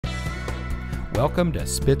Welcome to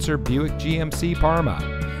Spitzer Buick GMC Parma,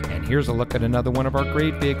 and here's a look at another one of our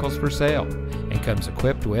great vehicles for sale, and comes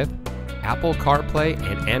equipped with Apple CarPlay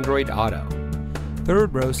and Android Auto,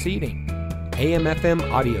 third row seating, AM/FM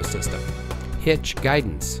audio system, hitch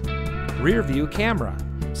guidance, rear view camera,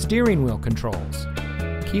 steering wheel controls,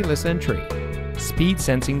 keyless entry, speed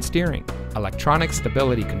sensing steering, electronic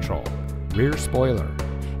stability control, rear spoiler,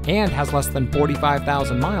 and has less than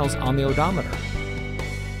 45,000 miles on the odometer.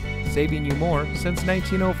 Saving you more since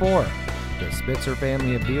 1904. The Spitzer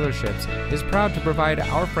family of dealerships is proud to provide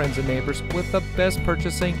our friends and neighbors with the best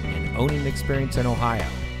purchasing and owning experience in Ohio.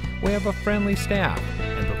 We have a friendly staff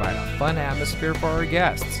and provide a fun atmosphere for our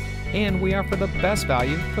guests. And we offer the best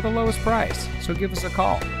value for the lowest price. So give us a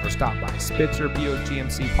call or stop by Spitzer Buick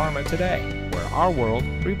GMC Parma today, where our world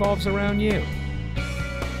revolves around you.